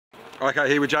Okay,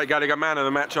 here with Jake Gallagher, man of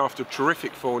the match after a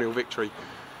terrific 4-0 victory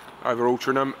over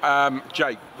Altrincham.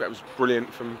 Jake, that was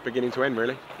brilliant from beginning to end,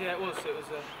 really. Yeah, it was. It was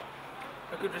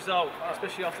a good result,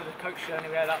 especially after the coach journey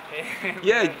we had up here.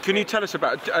 Yeah, can you tell us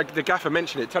about the gaffer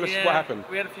mentioned it? Tell us what happened.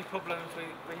 We had a few problems. We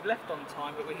left on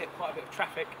time, but we hit quite a bit of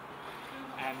traffic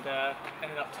and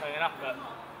ended up turning up at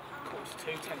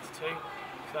 2:45, 10 to 2.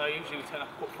 So usually we turn up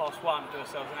at 1:15, do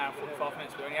ourselves an hour, 45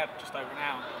 minutes. We only had just over an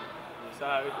hour. So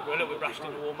we were a little bit rushed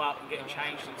in the warm-up and getting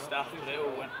changed and stuff, but it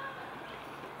all went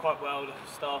quite well. The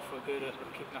staff were good at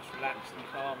keeping us relaxed and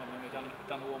calm, and then we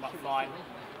done the warm-up fine.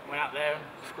 Went out there and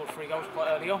scored 3 goals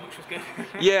quite early on, which was good.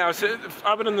 Yeah,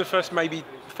 other than the first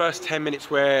 10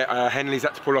 minutes where Henley's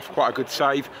had to pull off quite a good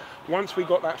save, once we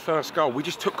got that first goal, we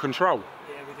just took control.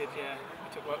 Yeah, we did. Yeah, we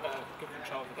took good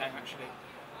control of the game actually.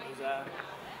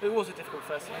 It was a difficult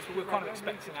first innings, but we were kind of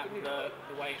expecting that with the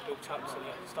way it built up to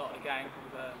the start of the game,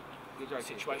 with the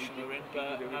situation we were in.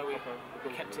 But no, we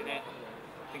kept in it,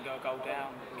 didn't go a goal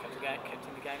down, kept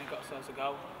in the game and got ourselves a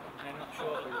goal. And then not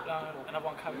sure, another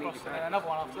one came across and then another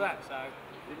one after that. So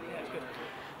yeah, it's good.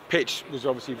 Pitch was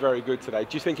obviously very good today.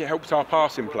 Do you think it helped our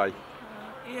passing play?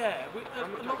 Yeah, a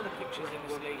lot of the pitches in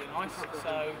this league are nice,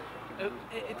 so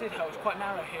it did help. It's quite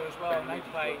narrow here as well, and they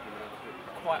play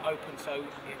quite open, so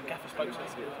Gaffer spoke to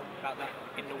us about that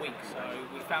in the week, so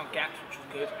we found gaps, which was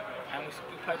good, and we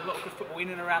played a lot of good football in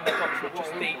and around the box, not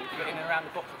just deep, but in and around the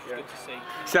box, which was good to see.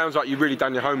 Sounds like you've really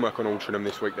done your homework on Altrincham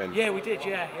this week then. Yeah, we did,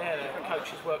 yeah. The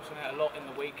coaches worked on it a lot in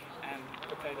the week, and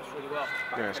prepared us really well.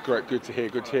 Yeah, it's great, good to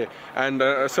hear. And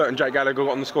a certain Jake Gallagher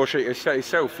got on the score sheet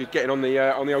himself. You're getting on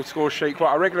the old score sheet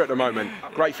quite a regular at the moment.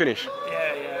 Great finish.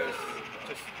 Yeah, it's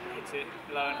just hits it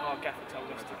low and hard. Gaffer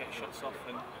told us to get shots off,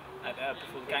 and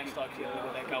before the game started,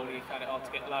 with their goalie, he found it hard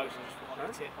to get low, so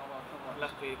just hit it.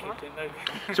 Luckily, the keeper didn't move.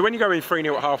 So when you go in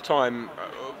 3-0 at half time,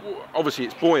 obviously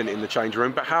it's buoyant in the change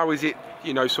room, but how is it,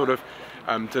 do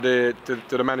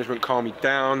the management calm you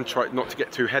down, try not to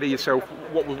get too ahead of yourself?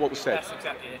 What was said? That's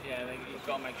exactly it, yeah. You've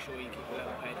got to make sure you keep a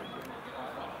level head.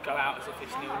 Go out as if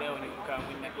it's 0-0 and you can go and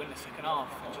win the second half.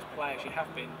 And just play as you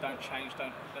have been, don't change,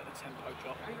 don't let the tempo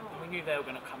drop. And we knew they were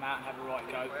going to come out and have a right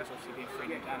go, because obviously being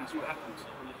 3-0 down, that's what happens.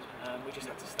 We just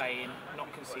had to stay in,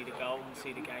 not concede a goal and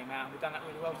see the game out, and we've done that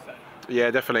really well today. Yeah,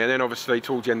 definitely. And then obviously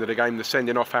towards the end of the game, the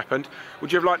sending off happened.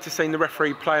 Would you have liked to have seen the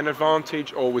referee play an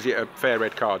advantage, or was it a fair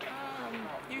red card?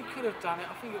 You could have done it.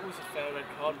 I think it was a fair red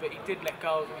card, but he did let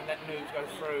go and let news go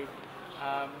through.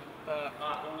 But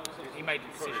he made the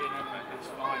decision, and it's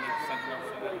fine. He sent it off,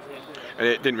 and that was it. And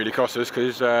it didn't really cost us,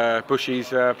 because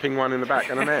Bushy's ping one in the back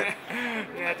and a net.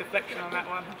 Yeah, deflection on that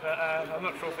one, but I'm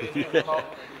not sure if it is or not.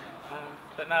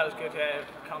 But no, it was good. Yeah, it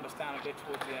calmed us down a bit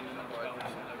towards the end of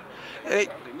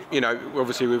the goal.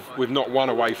 Obviously we've not won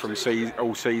away from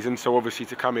all season, so obviously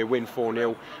to come here win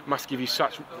 4-0 must give you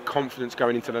such confidence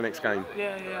going into the next game.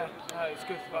 Yeah, no, it's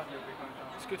good.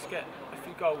 It's good to get a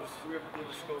few goals on the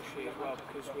score sheet as well,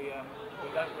 because we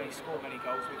don't really score many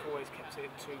goals. We've always kept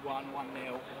it 2-1,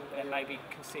 1-0, then maybe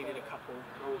conceded a couple,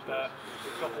 but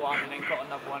we've got one and then got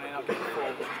another one and I'll get 4,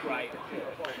 which is great.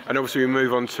 And obviously we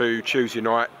move on to Tuesday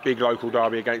night, big local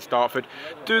derby against Dartford.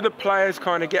 Do the players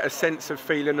kind of get a sense of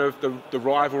feeling of the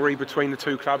rivalry between the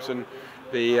two clubs and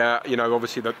the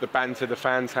obviously the banter the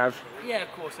fans have? Yeah,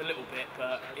 of course, a little bit,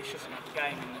 but it's just another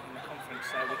game in the conference,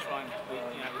 so we're trying to keep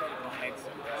our heads.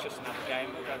 It's just another game,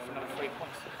 we'll go for another 3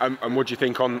 points. And what do you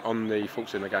think on the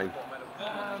thoughts in the game?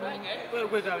 Well,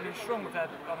 we're going in strong. We've had,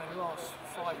 the last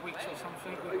 5 weeks or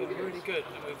something, we've been really good,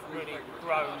 and we've really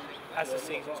grown as the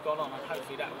season's gone on, and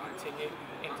hopefully that will continue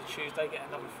into Tuesday, get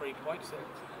another 3 points, and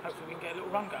hopefully we can get a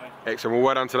little run going. Excellent.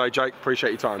 Well done today, Jake.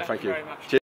 Appreciate your time. Thank you very much. Cheers.